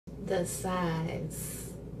Does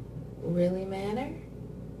size really matter?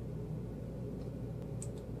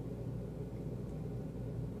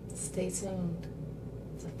 Stay tuned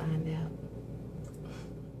to find out.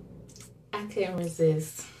 I couldn't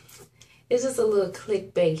resist. It's just a little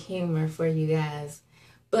clickbait humor for you guys.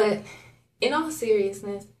 But in all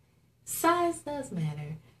seriousness, size does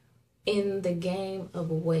matter in the game of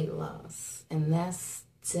weight loss. And that's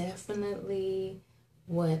definitely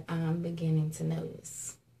what I'm beginning to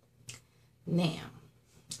notice. Now,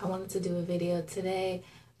 I wanted to do a video today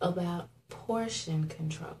about portion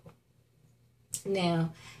control.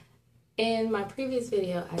 Now, in my previous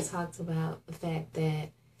video, I talked about the fact that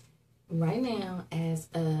right now, as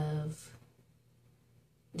of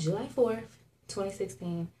July 4th,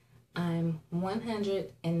 2016, I'm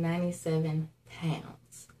 197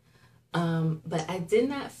 pounds. But I did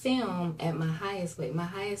not film at my highest weight. My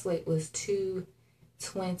highest weight was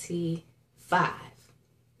 225.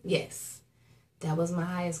 Yes, that was my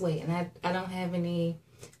highest weight. And I don't have any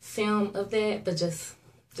film of that, but just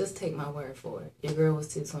take my word for it. Your girl was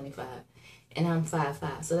 225 and I'm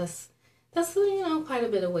 5'5". So that's quite a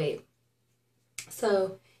bit of weight.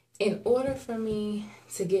 So in order for me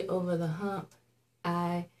to get over the hump,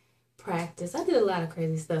 I practiced. I did a lot of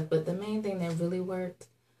crazy stuff, but the main thing that really worked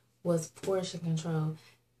was portion control.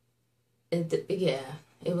 It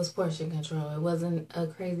was portion control. It wasn't a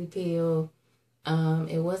crazy pill.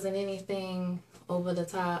 It wasn't anything over the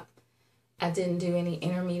top. I didn't do any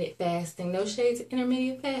intermittent fasting. No shade to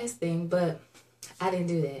intermittent fasting, but I didn't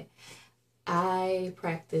do that. I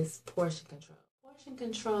practiced portion control. Portion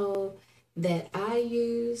control that I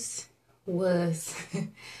used was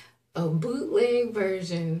a bootleg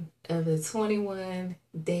version of the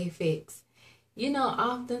 21-day fix. You know,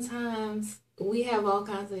 oftentimes we have all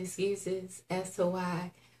kinds of excuses as to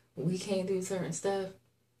why we can't do certain stuff.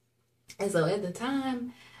 And so at the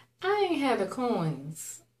time, I ain't had the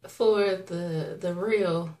coins for the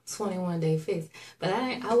real 21-day fix. But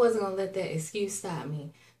I wasn't going to let that excuse stop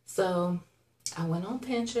me. So I went on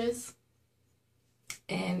Pinterest.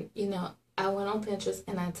 And, I went on Pinterest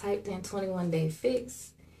and I typed in 21-day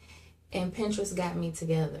fix. And Pinterest got me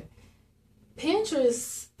together.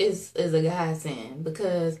 Pinterest is a godsend,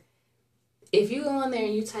 because if you go on there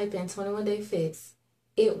and you type in 21-day fix,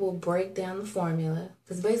 it will break down the formula.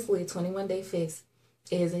 Because basically 21-day fix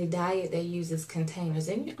is a diet that uses containers.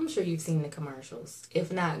 And I'm sure you've seen the commercials.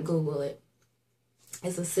 If not, Google it.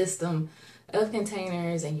 It's a system of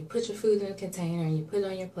containers, and you put your food in a container and you put it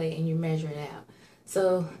on your plate and you measure it out.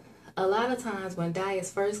 So a lot of times when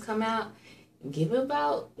diets first come out, give it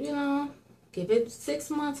 6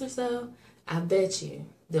 months or so, I bet you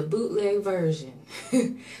the bootleg version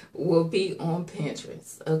will be on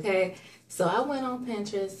Pinterest, okay? So I went on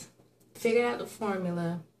Pinterest, figured out the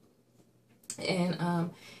formula,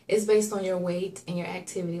 and it's based on your weight and your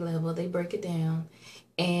activity level. They break it down,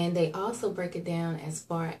 and they also break it down as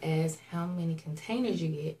far as how many containers you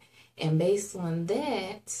get. And based on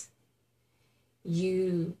that,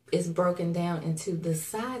 it's broken down into the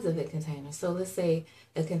size of a container. So let's say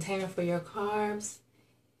a container for your carbs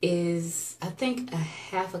is, I think, a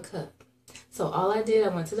half a cup. So all I did, I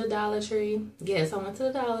went to the Dollar Tree. Yes, I went to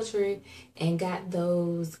the Dollar Tree and got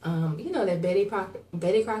those, that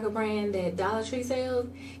Betty Crocker brand that Dollar Tree sells.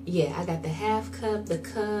 Yeah, I got the half cup,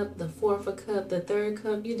 the fourth a cup, the third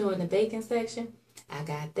cup, in the baking section. I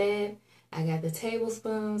got that. I got the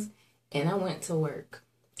tablespoons, and I went to work.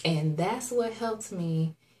 And that's what helped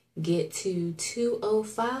me get to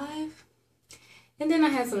 205. And then I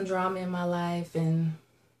had some drama in my life and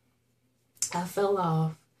I fell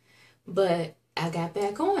off. But I got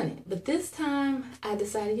back on it. But this time I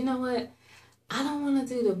decided, you know what? I don't want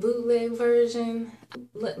to do the bootleg version.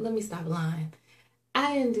 Let me stop lying.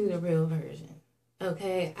 I didn't do the real version.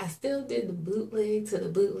 Okay? I still did the bootleg to the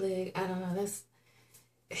bootleg. I don't know.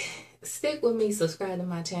 Stick with me, subscribe to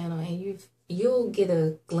my channel, and you'll get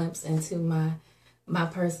a glimpse into my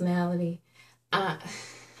personality. I'm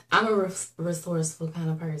a resourceful kind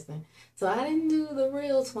of person. So I didn't do the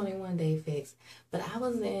real 21-day fix, but I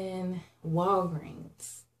was in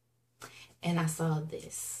Walgreens and I saw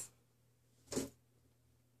this.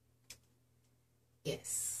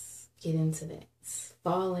 Yes, get into that.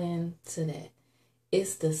 Fall into that.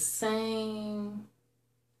 It's the same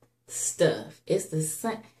stuff. It's the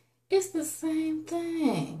same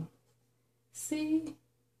thing. See?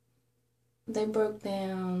 They broke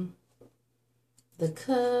down the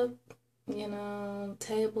cup,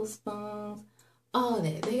 tablespoons, all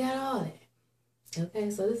that. They got all that. Okay,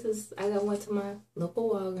 so I went to my local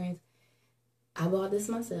Walgreens. I bought this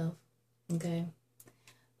myself. Okay.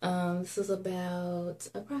 This is about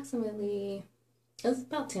approximately It's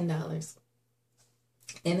about $10.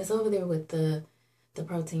 And it's over there with the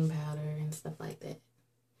protein powder and stuff like that.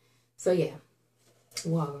 So yeah,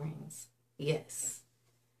 Walgreens. Yes.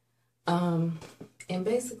 And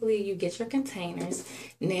basically you get your containers.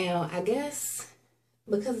 Now, I guess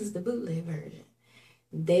because it's the bootleg version,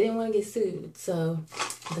 they didn't want to get sued. So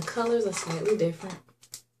the colors are slightly different,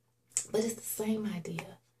 but it's the same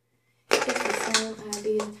idea. It's the same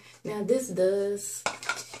idea. Now this does,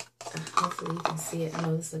 hopefully you can see it. I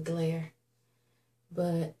know it's a glare,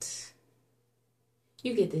 but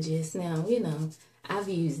you get the gist. Now, you know, I've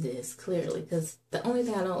used this clearly because the only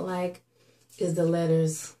thing I don't like is the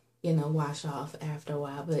letters, you know, wash off after a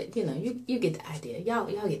while. But, you know, you get the idea. Y'all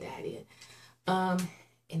get the idea.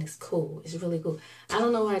 And it's cool. It's really cool. I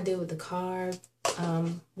don't know what I did with the carb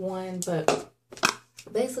one, but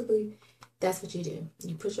basically that's what you do.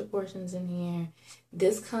 You put your portions in here.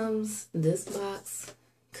 This box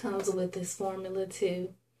comes with this formula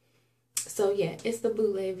too. So yeah, it's the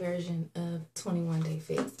bootleg version of 21 Day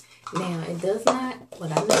Fix. Now it does not,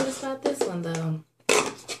 what I noticed about this one though,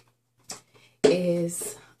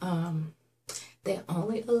 is they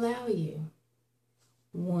only allow you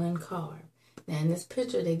one carb. Now in this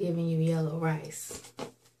picture they're giving you yellow rice,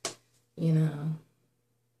 you know,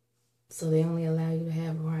 so they only allow you to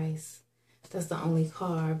have rice. That's the only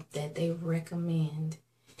carb that they recommend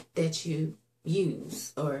that you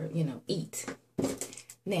use or, you know, eat.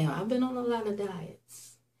 Now, I've been on a lot of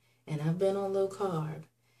diets, and I've been on low carb,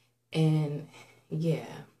 and yeah,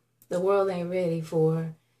 the world ain't ready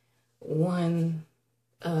for one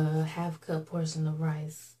half cup portion of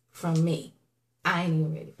rice from me. I ain't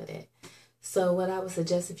even ready for that. So what I would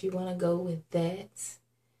suggest, if you want to go with that,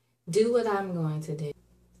 do what I'm going to do.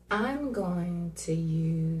 I'm going to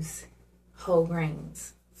use whole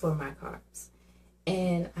grains for my carbs,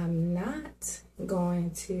 and I'm not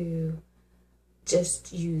going to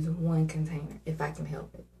just use one container if I can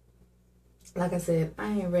help it. Like I said, I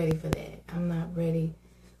ain't ready for that. I'm not ready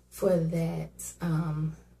for that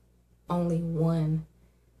only one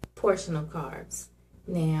portion of carbs.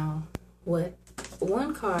 Now, one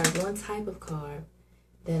type of carb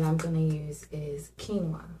that I'm going to use is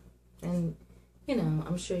quinoa. And, you know,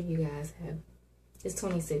 I'm sure you guys have, it's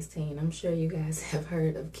 2016, I'm sure you guys have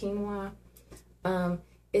heard of quinoa.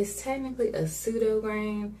 It's technically a pseudo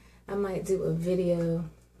grain. I might do a video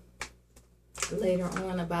later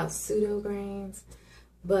on about pseudo grains,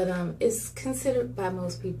 but it's considered by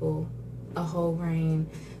most people a whole grain,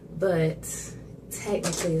 but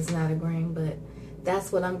technically it's not a grain. But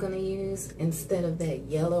that's what I'm going to use instead of that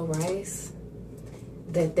yellow rice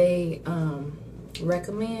that they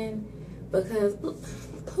recommend, because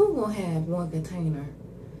who gonna have one container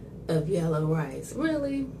of yellow rice?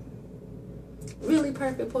 Really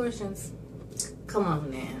perfect portions? Come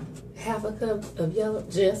on now. Half a cup of yellow,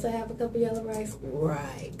 just a half a cup of yellow rice?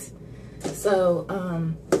 Right. So,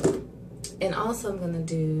 and also I'm going to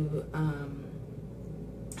do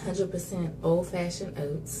 100% old-fashioned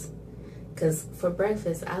oats, because for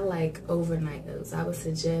breakfast, I like overnight oats. I would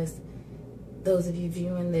suggest those of you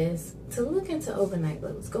viewing this to look into overnight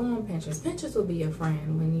oats. Go on Pinterest. Pinterest will be your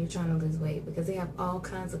friend when you're trying to lose weight, because they have all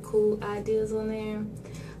kinds of cool ideas on there.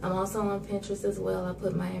 I'm also on Pinterest as well. I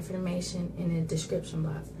put my information in the description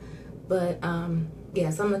box. But yeah,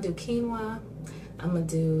 so I'm gonna do quinoa, I'm gonna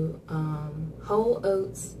do whole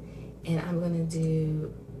oats, and I'm gonna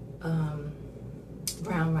do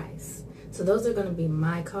brown rice. So those are gonna be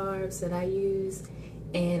my carbs that I use,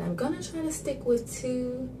 and I'm gonna try to stick with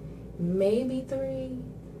 2, maybe 3.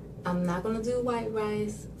 I'm not gonna do white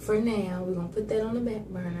rice for now. We're gonna put that on the back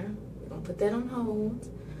burner. We're gonna put that on hold.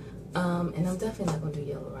 And I'm definitely not gonna do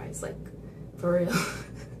yellow rice, like, for real.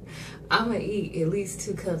 I'm gonna eat at least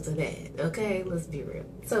 2 cups of that, okay? Let's be real.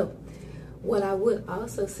 So what I would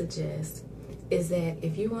also suggest is that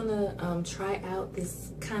if you wanna try out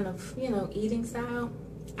this kind of, you know, eating style,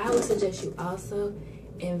 I would suggest you also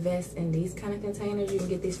invest in these kind of containers. You can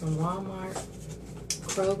get these from Walmart,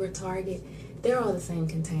 Kroger, Target. They're all the same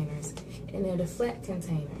containers, and they're the flat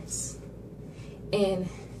containers. And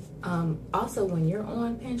also, when you're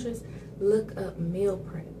on Pinterest, look up meal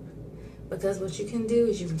prep, because what you can do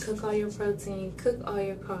is you can cook all your protein, cook all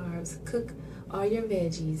your carbs, cook all your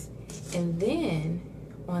veggies, and then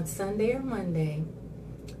on Sunday or Monday,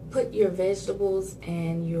 put your vegetables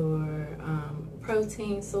and your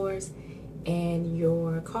protein source and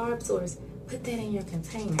your carb source, put that in your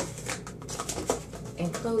container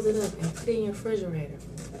and close it up and put it in your refrigerator.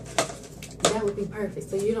 That would be perfect,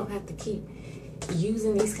 so you don't have to keep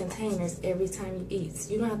using these containers every time you eat.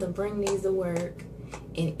 So you don't have to bring these to work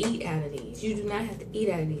and eat out of these. You do not have to eat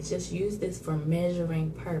out of these. Just use this for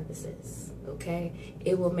measuring purposes, okay?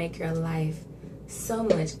 It will make your life so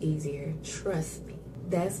much easier, trust me.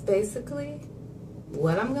 That's basically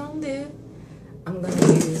what I'm gonna do. I'm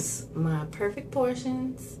gonna use my perfect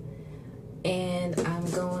portions, and I'm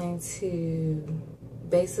going to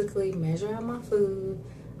basically measure out my food.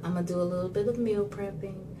 I'm gonna do a little bit of meal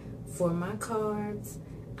prepping. For my carbs,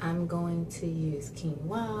 I'm going to use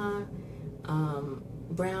quinoa,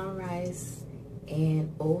 brown rice,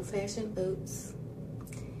 and old-fashioned oats.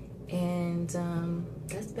 And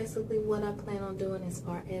that's basically what I plan on doing as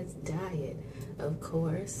far as diet. Of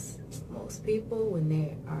course, most people, when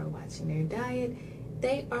they are watching their diet,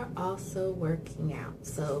 they are also working out.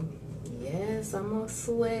 So yes, I'm gonna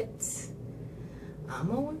sweat, I'm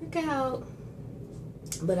gonna work out,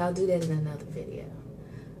 but I'll do that in another video.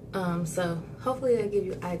 So hopefully that'll give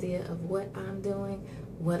you an idea of what I'm doing,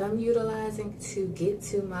 what I'm utilizing to get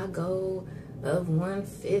to my goal of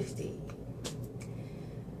 150.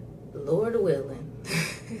 Lord willing.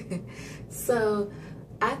 So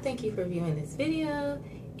I thank you for viewing this video.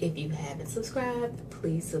 If you haven't subscribed,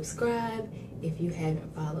 please subscribe. If you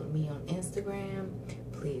haven't followed me on Instagram,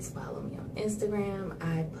 please follow me on Instagram.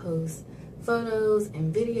 I post photos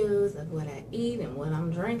and videos of what I eat and what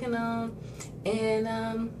I'm drinking on.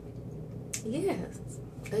 And yes,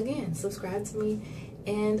 again, subscribe to me.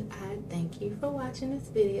 And I thank you for watching this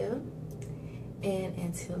video. And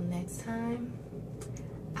until next time,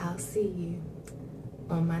 I'll see you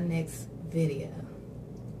on my next video.